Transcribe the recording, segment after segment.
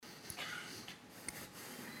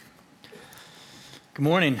Good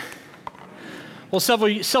morning. Well,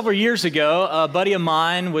 several years ago, a buddy of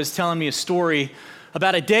mine was telling me a story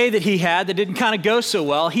about a day that he had that didn't kind of go so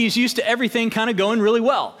well. He's used to everything kind of going really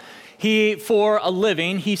well. For a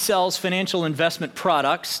living, he sells financial investment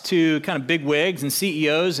products to kind of big wigs and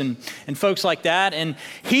CEOs and folks like that. And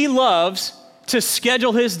he loves to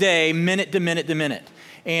schedule his day minute to minute to minute.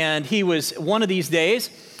 And he was one of these days,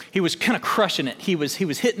 he was kind of crushing it. He was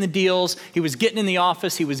hitting the deals. He was getting in the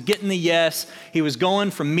office. He was getting the yes. He was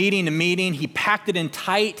going from meeting to meeting. He packed it in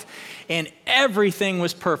tight, and everything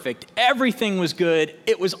was perfect. Everything was good.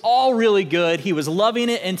 It was all really good. He was loving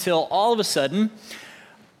it until all of a sudden,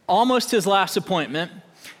 almost his last appointment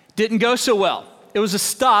didn't go so well. It was a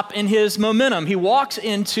stop in his momentum. He walks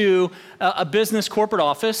into a business corporate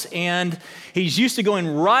office, and he's used to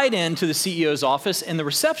going right into the CEO's office, and the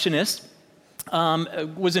receptionist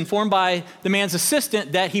was informed by the man's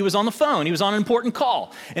assistant that he was on the phone. He was on an important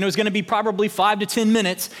call, and it was going to be probably 5 to 10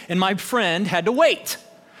 minutes, and my friend had to wait.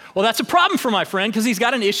 Well, that's a problem for my friend because he's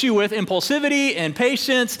got an issue with impulsivity and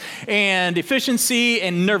patience and efficiency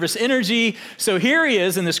and nervous energy. So here he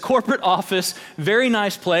is in this corporate office, very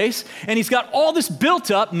nice place, and he's got all this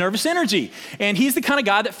built up nervous energy. And he's the kind of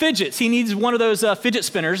guy that fidgets. He needs one of those fidget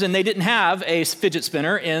spinners, and they didn't have a fidget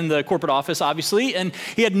spinner in the corporate office, obviously, and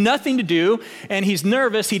he had nothing to do, and he's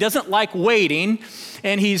nervous. He doesn't like waiting,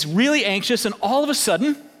 and he's really anxious, and all of a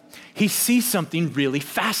sudden, he sees something really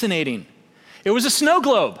fascinating. It was a snow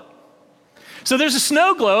globe. So there's a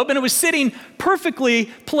snow globe, and it was sitting perfectly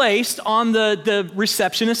placed on the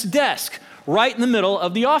receptionist's desk, right in the middle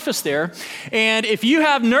of the office there. And if you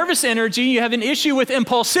have nervous energy, you have an issue with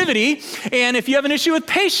impulsivity, and if you have an issue with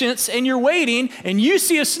patience and you're waiting and you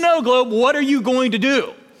see a snow globe, what are you going to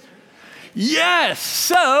do? Yes!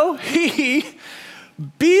 So he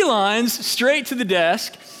beelines straight to the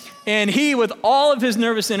desk, and he, with all of his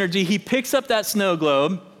nervous energy, he picks up that snow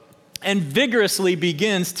globe and vigorously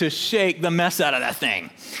begins to shake the mess out of that thing.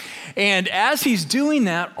 And as he's doing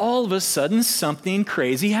that, all of a sudden, something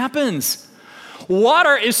crazy happens.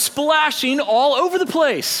 Water is splashing all over the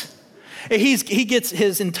place. He gets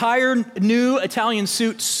his entire new Italian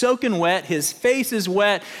suit soaking wet. His face is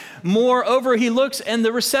wet. Moreover, he looks, and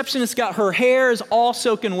the receptionist got her hair is all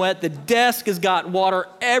soaking wet. The desk has got water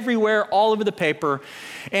everywhere, all over the paper.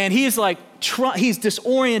 And he's like, he's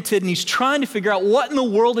disoriented, and he's trying to figure out what in the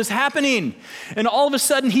world is happening. And all of a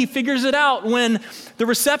sudden, he figures it out when the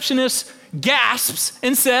receptionist gasps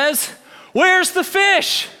and says, "Where's the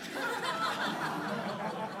fish?"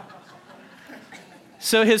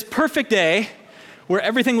 So his perfect day, where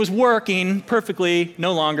everything was working perfectly,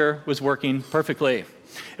 no longer was working perfectly.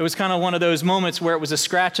 It was kind of one of those moments where it was a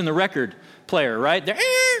scratch in the record player, right?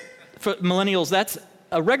 For millennials, that's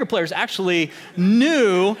a record player is actually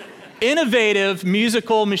new, innovative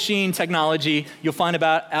musical machine technology. You'll find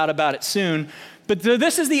out about it soon. But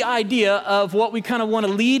this is the idea of what we kind of want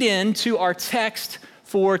to lead into our text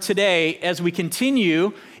for today as we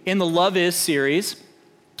continue in the Love Is series.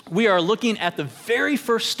 We are looking at the very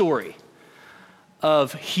first story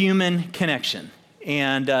of human connection.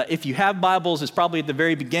 And if you have Bibles, it's probably at the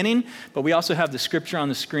very beginning, but we also have the scripture on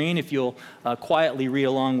the screen if you'll quietly read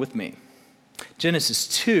along with me. Genesis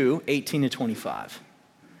 2, 18 to 25.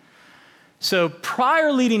 So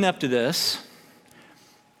leading up to this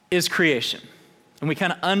is creation. And we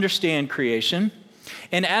kind of understand creation.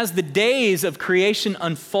 And as the days of creation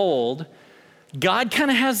unfold, God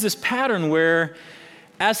kind of has this pattern where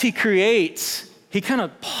as he creates, he kind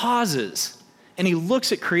of pauses and he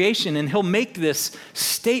looks at creation and he'll make this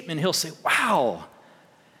statement. He'll say, "Wow,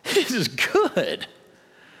 this is good."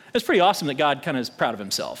 It's pretty awesome that God kind of is proud of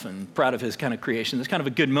himself and proud of his kind of creation. It's kind of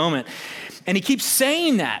a good moment. And he keeps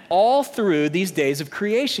saying that all through these days of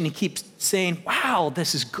creation. He keeps saying, "Wow,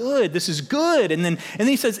 this is good. This is good." And then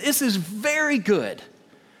he says, "This is very good."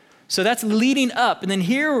 So that's leading up. And then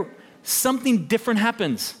here, something different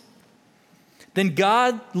happens. Then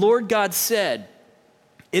Lord God said,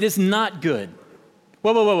 "It is not good."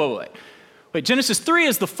 Wait, Genesis 3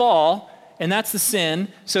 is the fall, and that's the sin,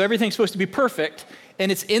 so everything's supposed to be perfect,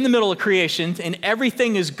 and it's in the middle of creation, and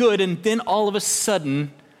everything is good, and then all of a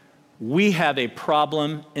sudden, we have a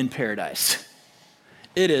problem in paradise.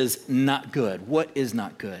 It is not good. What is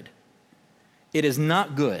not good? It is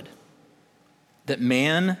not good that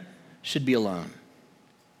man should be alone.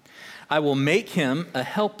 I will make him a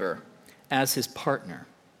helper as his partner.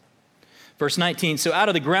 Verse 19, so out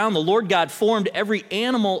of the ground the Lord God formed every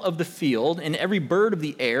animal of the field and every bird of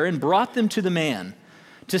the air and brought them to the man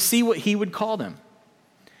to see what he would call them.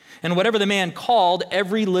 And whatever the man called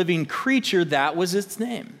every living creature, that was its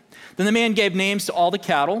name. Then the man gave names to all the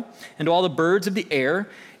cattle and to all the birds of the air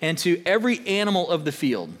and to every animal of the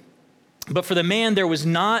field. But for the man there was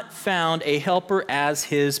not found a helper as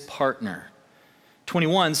his partner.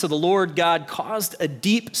 21, so the Lord God caused a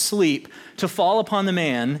deep sleep to fall upon the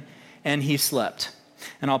man, and he slept.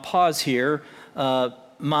 And I'll pause here. One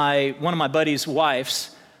of my buddy's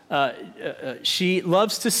wives, she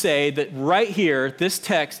loves to say that right here, this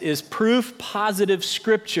text is proof positive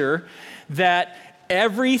scripture that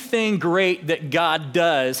everything great that God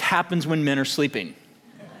does happens when men are sleeping.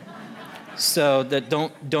 So that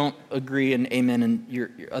don't agree and amen,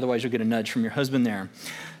 and otherwise you'll get a nudge from your husband there.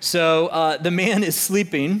 So the man is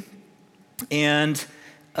sleeping, and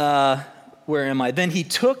where am I? Then he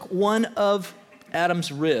took one of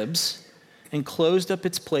Adam's ribs and closed up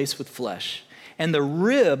its place with flesh. And the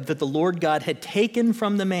rib that the Lord God had taken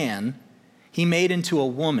from the man, he made into a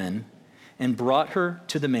woman and brought her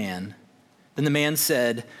to the man. Then the man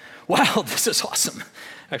said, wow, this is awesome.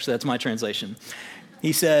 Actually, that's my translation.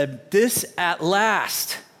 He said, this at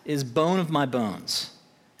last is bone of my bones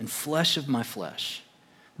and flesh of my flesh.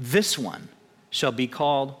 This one shall be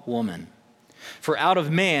called woman. For out of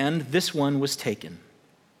man this one was taken.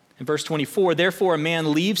 In verse 24, therefore a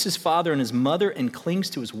man leaves his father and his mother and clings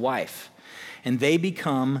to his wife, and they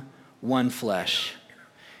become one flesh.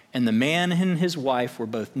 And the man and his wife were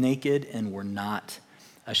both naked and were not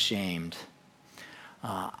ashamed.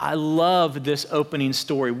 I love this opening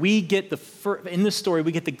story. In this story,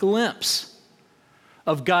 we get the glimpse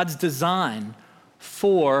of God's design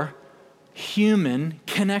for human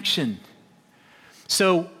connection.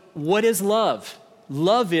 So what is love?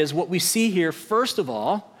 Love is what we see here. First of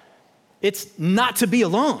all, it's not to be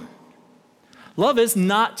alone. Love is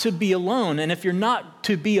not to be alone. And if you're not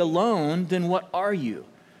to be alone, then what are you?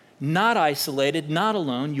 Not isolated, not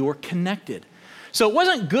alone, you're connected. So it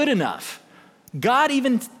wasn't good enough. God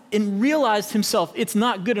even realized himself it's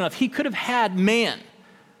not good enough. He could have had man,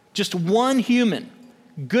 just one human,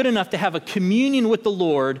 good enough to have a communion with the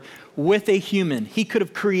Lord with a human. He could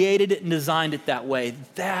have created it and designed it that way.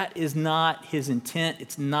 That is not his intent.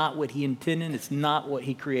 It's not what he intended. It's not what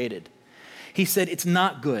he created. He said it's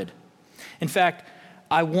not good. In fact,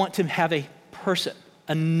 I want to have a person,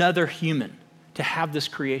 another human, to have this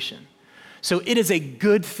creation. So it is a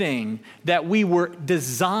good thing that we were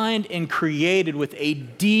designed and created with a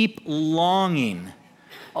deep longing,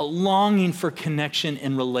 a longing for connection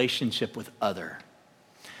and relationship with other.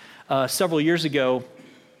 Several years ago,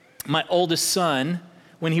 my oldest son,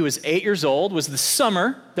 when he was 8 years old, was the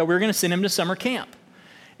summer that we were going to send him to summer camp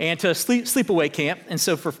and to sleepaway camp. And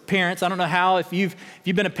so for parents, I don't know how, if you've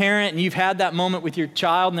been a parent and you've had that moment with your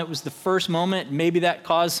child and it was the first moment, maybe that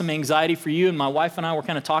caused some anxiety for you. And my wife and I were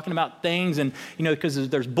kind of talking about things, and because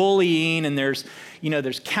there's bullying and there's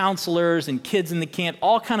counselors and kids in the camp,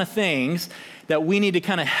 all kind of things that we need to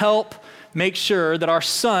kind of help make sure that our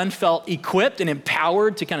son felt equipped and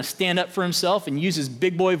empowered to kind of stand up for himself and use his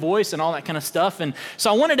big boy voice and all that kind of stuff. And so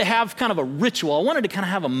I wanted to have kind of a ritual. I wanted to kind of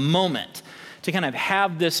have a moment to kind of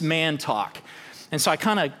have this man talk. And so I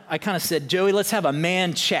kind of said, Joey, let's have a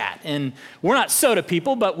man chat. And we're not soda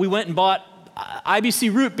people, but we went and bought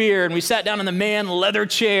IBC root beer, and we sat down in the man leather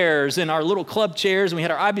chairs in our little club chairs, and we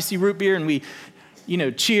had our IBC root beer, and we,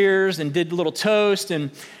 cheers and did a little toast.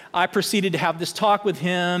 And I proceeded to have this talk with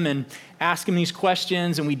him and ask him these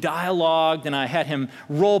questions, and we dialogued, and I had him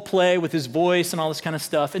role play with his voice and all this kind of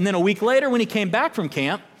stuff. And then a week later, when he came back from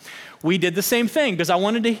camp, we did the same thing because I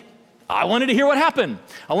wanted to hear what happened.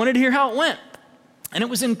 I wanted to hear how it went. And it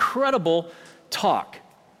was incredible talk.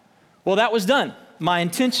 Well, that was done. My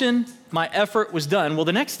intention, my effort was done. Well,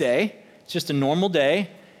 the next day, it's just a normal day,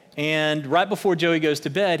 and right before Joey goes to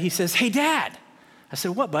bed, he says, hey, Dad. I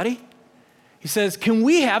said, what, buddy? He says, can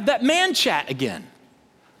we have that man chat again?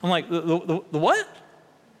 I'm like, the what?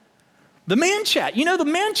 The man chat. The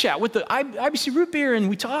man chat with the IBC root beer, and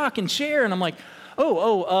we talk and share, and I'm like,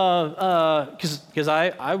 because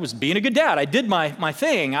I was being a good dad. I did my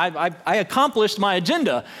thing. I accomplished my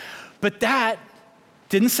agenda. But that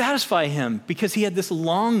didn't satisfy him because he had this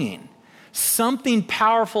longing. Something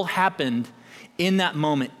powerful happened in that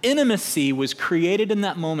moment. Intimacy was created in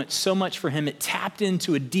that moment so much for him. It tapped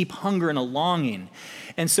into a deep hunger and a longing.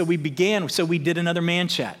 And so we did another man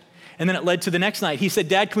chat. And then it led to the next night. He said,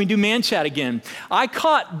 Dad, can we do man chat again? I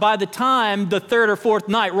caught by the time the third or fourth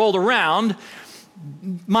night rolled around,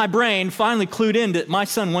 my brain finally clued in that my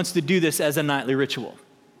son wants to do this as a nightly ritual.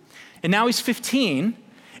 And now he's 15,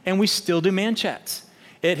 and we still do man chats.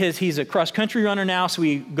 He's a cross-country runner now, so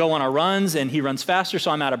we go on our runs, and he runs faster,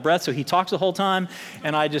 so I'm out of breath, so he talks the whole time,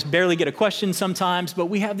 and I just barely get a question sometimes, but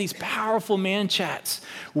we have these powerful man chats.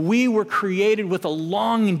 We were created with a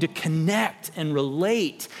longing to connect and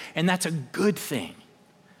relate, and that's a good thing.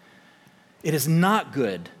 It is not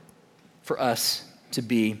good for us to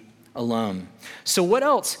be alone. So what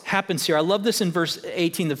else happens here? I love this in verse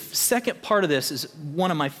 18. The second part of this is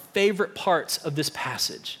one of my favorite parts of this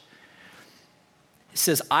passage. It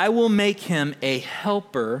says, I will make him a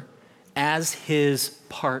helper as his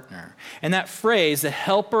partner. And that phrase, the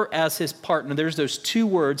helper as his partner, there's those two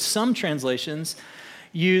words. Some translations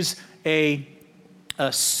use a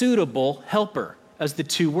suitable helper as the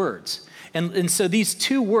two words. And so these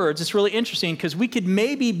two words, it's really interesting because we could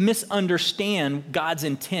maybe misunderstand God's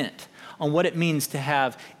intent on what it means to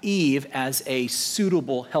have Eve as a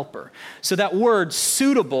suitable helper. So that word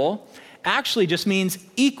suitable actually just means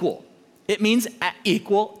equal. It means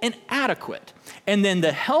equal and adequate. And then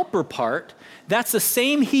the helper part, that's the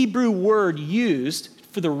same Hebrew word used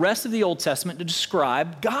for the rest of the Old Testament to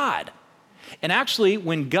describe God. And actually,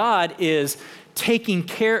 when God is taking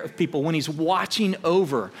care of people, when he's watching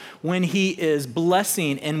over, when he is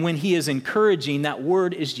blessing, and when he is encouraging, that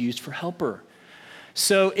word is used for helper.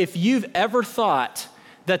 So if you've ever thought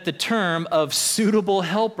that the term of suitable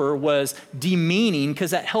helper was demeaning,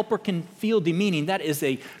 because that helper can feel demeaning, that is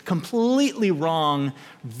a completely wrong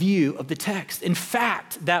view of the text. In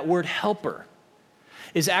fact, that word helper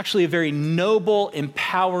is actually a very noble,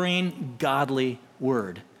 empowering, godly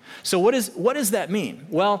word. So what does that mean?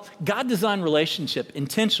 Well, God designed relationship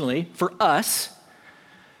intentionally for us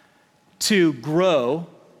to grow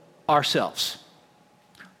ourselves,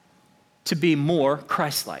 to be more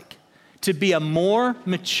Christ-like, to be a more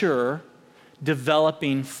mature,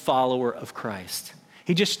 developing follower of Christ.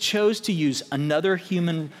 He just chose to use another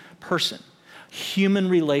human person, human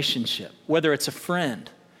relationship, whether it's a friend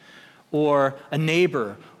or a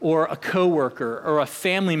neighbor or a coworker or a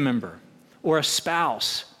family member or a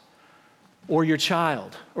spouse or your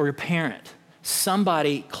child or your parent,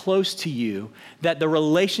 somebody close to you, that the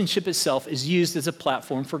relationship itself is used as a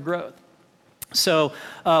platform for growth. So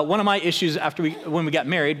one of my issues when we got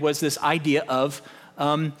married was this idea of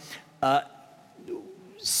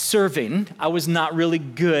serving. I was not really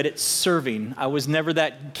good at serving. I was never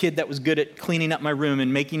that kid that was good at cleaning up my room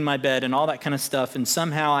and making my bed and all that kind of stuff. And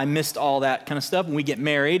somehow I missed all that kind of stuff. And we get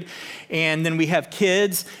married, and then we have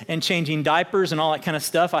kids and changing diapers and all that kind of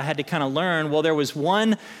stuff. I had to kind of learn. Well, there was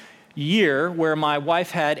one year where my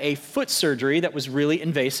wife had a foot surgery that was really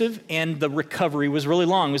invasive, and the recovery was really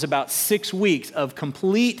long. It was about 6 weeks of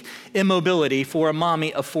complete immobility for a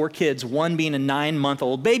mommy of 4 kids, one being a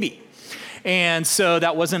 9-month-old baby. And so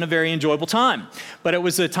that wasn't a very enjoyable time, but it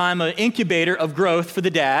was a time of incubator of growth for the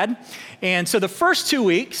dad. And so the first 2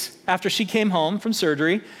 weeks after she came home from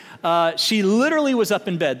surgery, she literally was up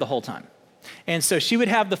in bed the whole time. And so she would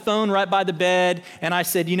have the phone right by the bed, and I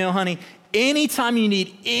said, honey, anytime you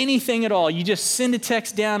need anything at all, you just send a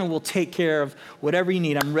text down and we'll take care of whatever you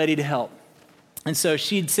need. I'm ready to help. And so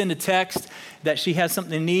she'd send a text that she has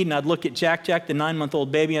something to need, and I'd look at Jack, the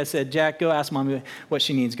 9-month-old baby. I said, Jack, go ask Mommy what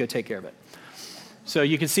she needs. Go take care of it. So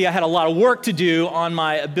you can see I had a lot of work to do on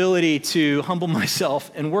my ability to humble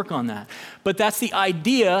myself and work on that. But that's the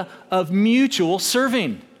idea of mutual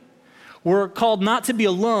serving. We're called not to be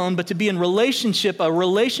alone, but to be in relationship, a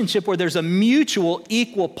relationship where there's a mutual,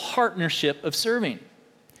 equal partnership of serving.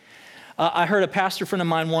 I heard a pastor friend of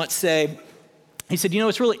mine once say, he said,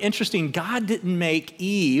 it's really interesting. God didn't make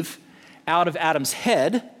Eve out of Adam's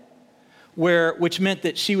head, which meant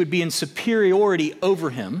that she would be in superiority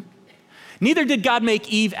over him. Neither did God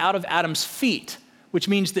make Eve out of Adam's feet, which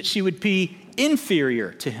means that she would be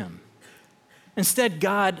inferior to him. Instead,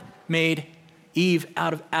 God made Eve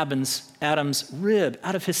out of Adam's rib,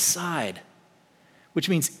 out of his side, which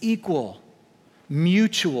means equal,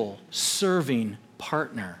 mutual, serving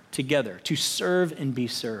partner together, to serve and be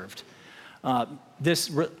served.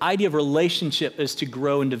 This idea of relationship is to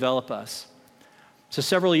grow and develop us. So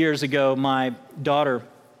several years ago, my daughter,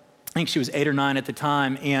 I think she was 8 or 9 at the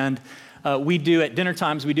time, and we do at dinner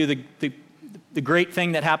times, we do the great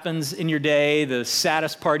thing that happens in your day, the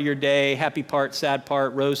saddest part of your day, happy part, sad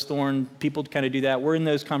part, rose thorn, people kind of do that. We're in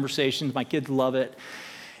those conversations. My kids love it.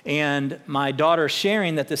 And my daughter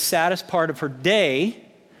sharing that the saddest part of her day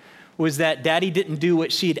was that Daddy didn't do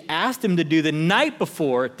what she'd asked him to do the night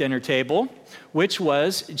before at dinner table, which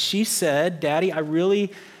was, she said, Daddy, I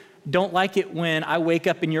really don't like it when I wake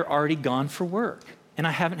up and you're already gone for work. And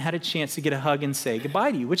I haven't had a chance to get a hug and say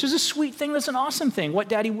goodbye to you, which is a sweet thing. That's an awesome thing. What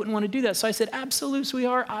daddy wouldn't want to do that? So I said, absolute,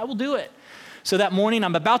 sweetheart, I will do it. So that morning,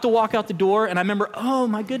 I'm about to walk out the door, and I remember, oh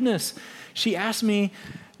my goodness, she asked me,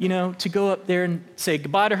 to go up there and say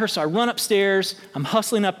goodbye to her. So I run upstairs. I'm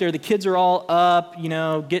hustling up there. The kids are all up,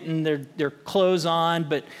 getting their clothes on.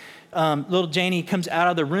 But little Janie comes out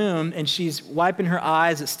of the room, and she's wiping her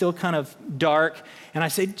eyes. It's still kind of dark. And I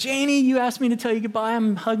say, Janie, you asked me to tell you goodbye.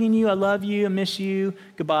 I'm hugging you. I love you. I miss you.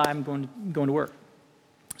 Goodbye. I'm going to work.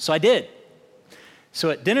 So I did. So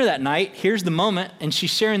at dinner that night, here's the moment, and she's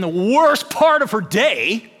sharing the worst part of her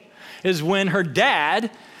day is when her dad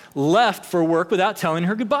left for work without telling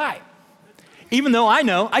her goodbye, even though I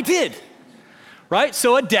know I did, right?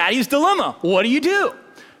 So a daddy's dilemma, what do you do?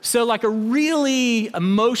 So like a really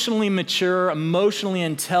emotionally mature, emotionally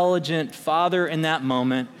intelligent father in that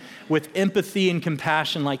moment with empathy and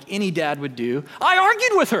compassion like any dad would do, I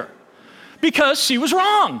argued with her because she was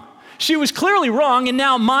wrong. She was clearly wrong, and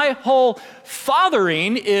now my whole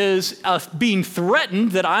fathering is being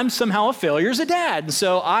threatened that I'm somehow a failure as a dad. And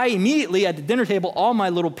so I immediately, at the dinner table, all my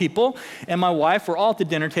little people and my wife were all at the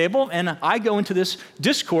dinner table, and I go into this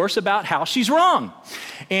discourse about how she's wrong.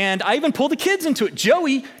 And I even pulled the kids into it.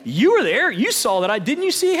 Joey, you were there. You saw that. Didn't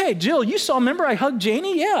you see? Hey, Jill, you saw, remember I hugged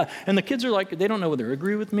Janie? Yeah. And the kids are like, they don't know whether they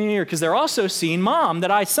agree with me or because they're also seeing Mom that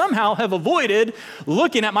I somehow have avoided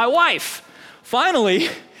looking at my wife. Finally,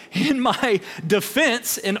 in my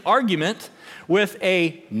defense and argument with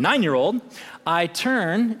a 9-year-old, I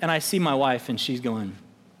turn and I see my wife, and she's going,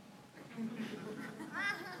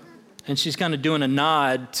 and she's kind of doing a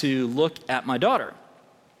nod to look at my daughter,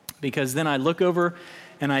 because then I look over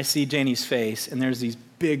and I see Janie's face, and there's these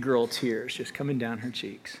big girl tears just coming down her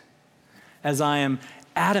cheeks as I am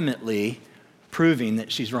adamantly proving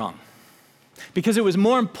that she's wrong. Because it was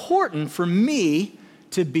more important for me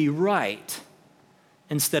to be right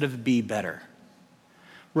instead of be better.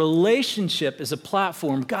 Relationship is a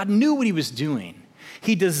platform. God knew what he was doing.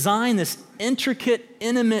 He designed this intricate,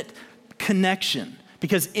 intimate connection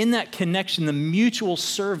because in that connection, the mutual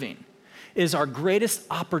serving is our greatest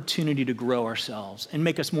opportunity to grow ourselves and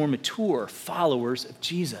make us more mature followers of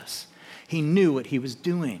Jesus. He knew what he was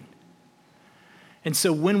doing. And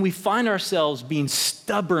so when we find ourselves being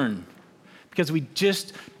stubborn because we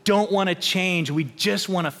just don't want to change, we just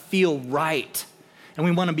want to feel right, and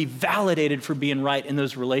we want to be validated for being right in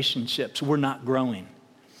those relationships, we're not growing.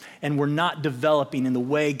 And we're not developing in the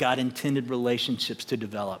way God intended relationships to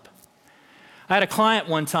develop. I had a client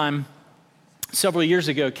one time, several years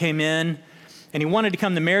ago, came in, and he wanted to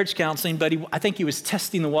come to marriage counseling, but I think he was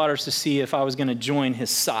testing the waters to see if I was going to join his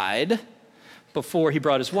side before he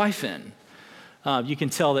brought his wife in. You can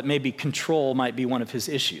tell that maybe control might be one of his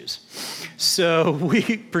issues. So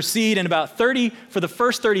we proceed in for the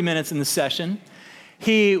first 30 minutes in the session,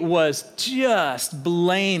 he was just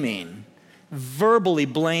verbally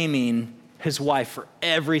blaming his wife for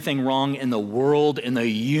everything wrong in the world, in the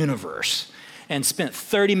universe, and spent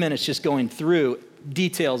 30 minutes just going through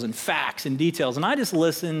details and facts and details. And I just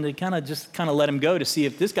listened and kind of let him go to see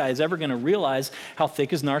if this guy is ever going to realize how thick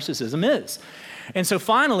his narcissism is. And so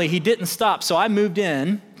finally, he didn't stop. So I moved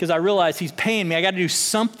in because I realized he's paying me. I got to do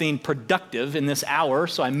something productive in this hour.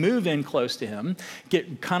 So I move in close to him,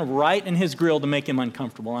 get kind of right in his grill to make him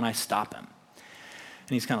uncomfortable, and I stop him. And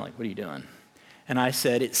he's kind of like, what are you doing? And I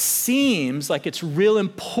said, it seems like it's real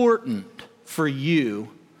important for you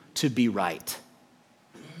to be right.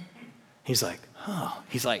 He's like, oh.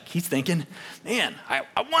 He's thinking, man, I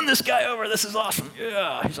won this guy over. This is awesome.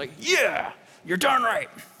 Yeah. He's like, yeah, you're darn right.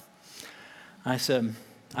 I said,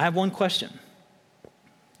 I have one question.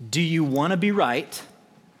 Do you want to be right,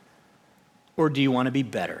 or do you want to be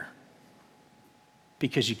better?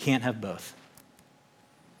 Because you can't have both.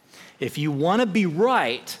 If you want to be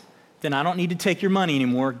right, then I don't need to take your money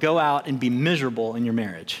anymore. Go out and be miserable in your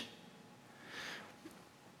marriage.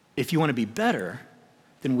 If you want to be better,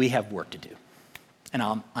 then we have work to do. And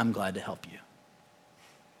I'm glad to help you.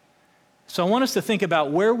 So I want us to think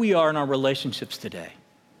about where we are in our relationships today.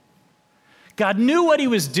 God knew what he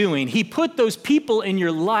was doing. He put those people in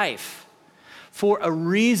your life for a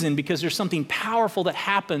reason, because there's something powerful that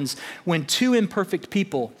happens when two imperfect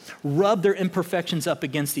people rub their imperfections up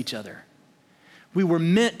against each other. We were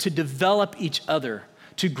meant to develop each other,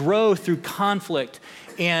 to grow through conflict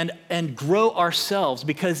and grow ourselves,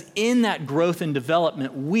 because in that growth and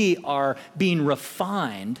development, we are being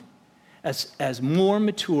refined as more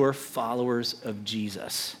mature followers of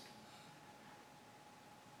Jesus.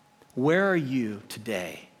 Where are you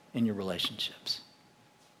today in your relationships?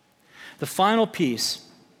 The final piece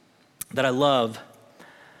that I love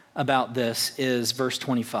about this is verse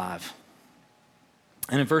 25.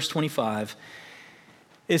 And in verse 25,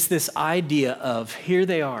 it's this idea of here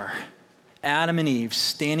they are, Adam and Eve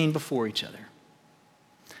standing before each other.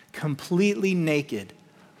 completely naked,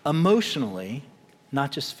 emotionally,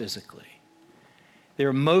 not just physically. They're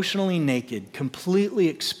emotionally naked, completely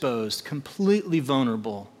exposed, completely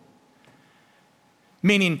vulnerable.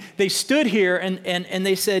 Meaning they stood here and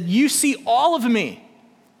they said, you see all of me.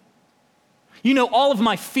 You know all of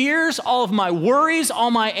my fears, all of my worries,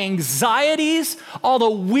 all my anxieties, all the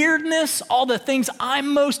weirdness, all the things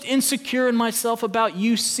I'm most insecure in myself about.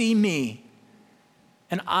 You see me.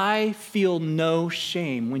 And I feel no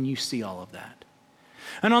shame when you see all of that.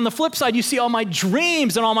 And on the flip side, you see all my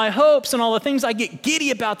dreams and all my hopes and all the things I get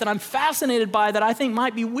giddy about that I'm fascinated by that I think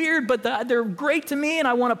might be weird, but they're great to me and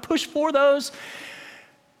I want to push for those.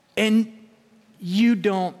 And you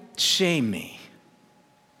don't shame me.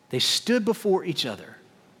 They stood before each other,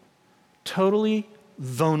 totally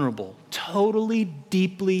vulnerable, totally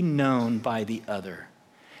deeply known by the other,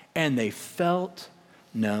 and they felt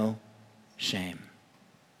no shame.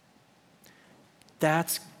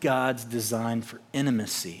 That's God's design for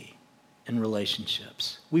intimacy in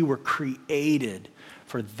relationships. We were created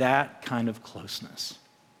for that kind of closeness.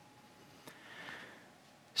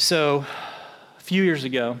 So, a few years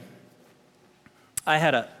ago, I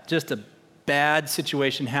had just a bad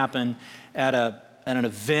situation happen at an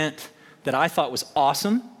event that I thought was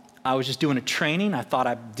awesome. I was just doing a training. I thought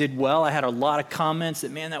I did well. I had a lot of comments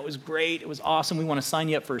that, man, that was great. It was awesome. We want to sign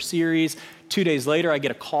you up for a series. 2 days later, I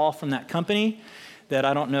get a call from that company that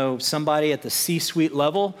I don't know, somebody at the C-suite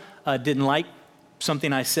level didn't like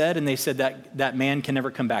something I said, and they said that man can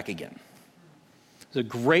never come back again. It was a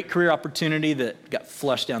great career opportunity that got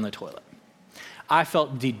flushed down the toilet. I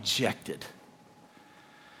felt dejected.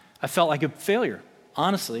 I felt like a failure,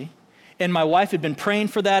 honestly. And my wife had been praying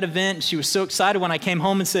for that event. And she was so excited when I came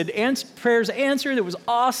home and said, prayers answered. It was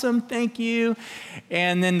awesome. Thank you.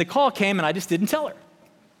 And then the call came and I just didn't tell her.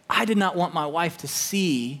 I did not want my wife to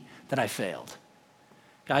see that I failed.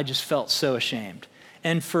 I just felt so ashamed.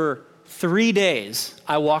 And for 3 days,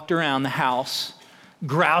 I walked around the house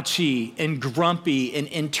grouchy and grumpy and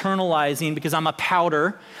internalizing, because I'm a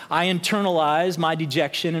pouter. I internalized my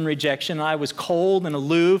dejection and rejection. I was cold and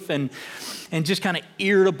aloof and just kind of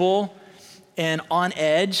irritable and on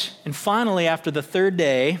edge. And finally, after the 3rd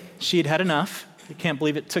day, she had had enough. I can't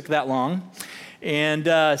believe it took that long.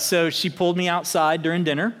 And so she pulled me outside during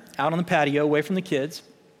dinner, out on the patio, away from the kids.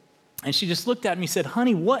 And she just looked at me and said,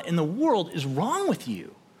 honey, what in the world is wrong with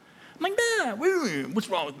you? I'm like, nah, what's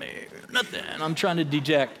wrong with me? Nothing. I'm trying to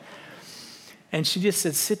deject. And she just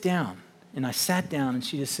said, sit down. And I sat down and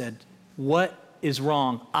she just said, what is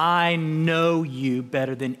wrong? I know you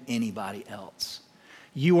better than anybody else.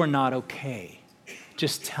 You are not okay.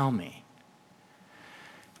 Just tell me.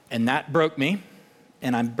 And that broke me.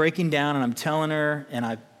 And I'm breaking down and I'm telling her, and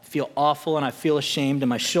I feel awful and I feel ashamed and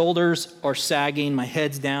my shoulders are sagging, my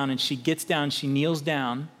head's down, and she gets down, she kneels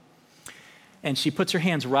down, and she puts her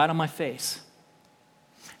hands right on my face.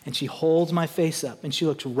 And she holds my face up and she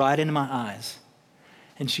looks right into my eyes.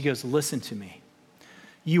 And she goes, listen to me.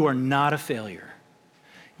 You are not a failure.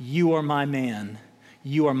 You are my man.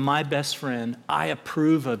 You are my best friend. I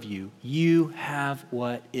approve of you. You have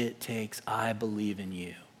what it takes. I believe in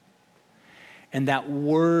you. And that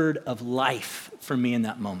word of life for me in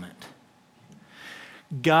that moment.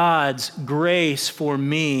 God's grace for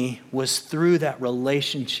me was through that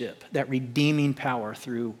relationship, that redeeming power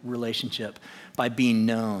through relationship, by being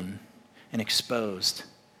known and exposed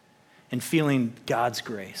and feeling God's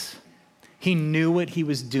grace. He knew what he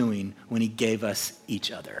was doing when he gave us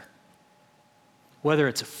each other. Whether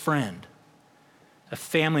it's a friend, a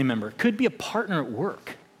family member, it could be a partner at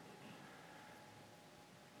work,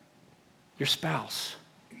 your spouse,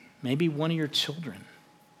 maybe one of your children,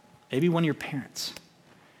 maybe one of your parents.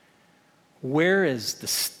 Where is the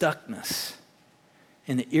stuckness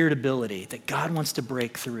and the irritability that God wants to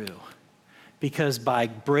break through? Because by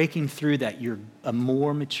breaking through that, you're a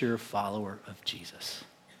more mature follower of Jesus.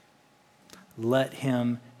 Let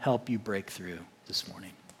him help you break through this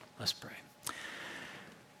morning. Let's pray.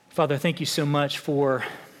 Father, thank you so much for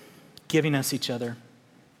giving us each other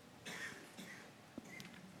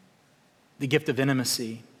the gift of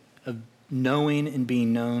intimacy, of knowing and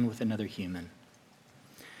being known with another human.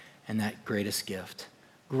 And that greatest gift.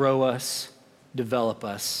 Grow us, develop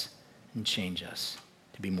us, and change us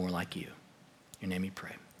to be more like you. In your name we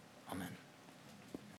pray. Amen.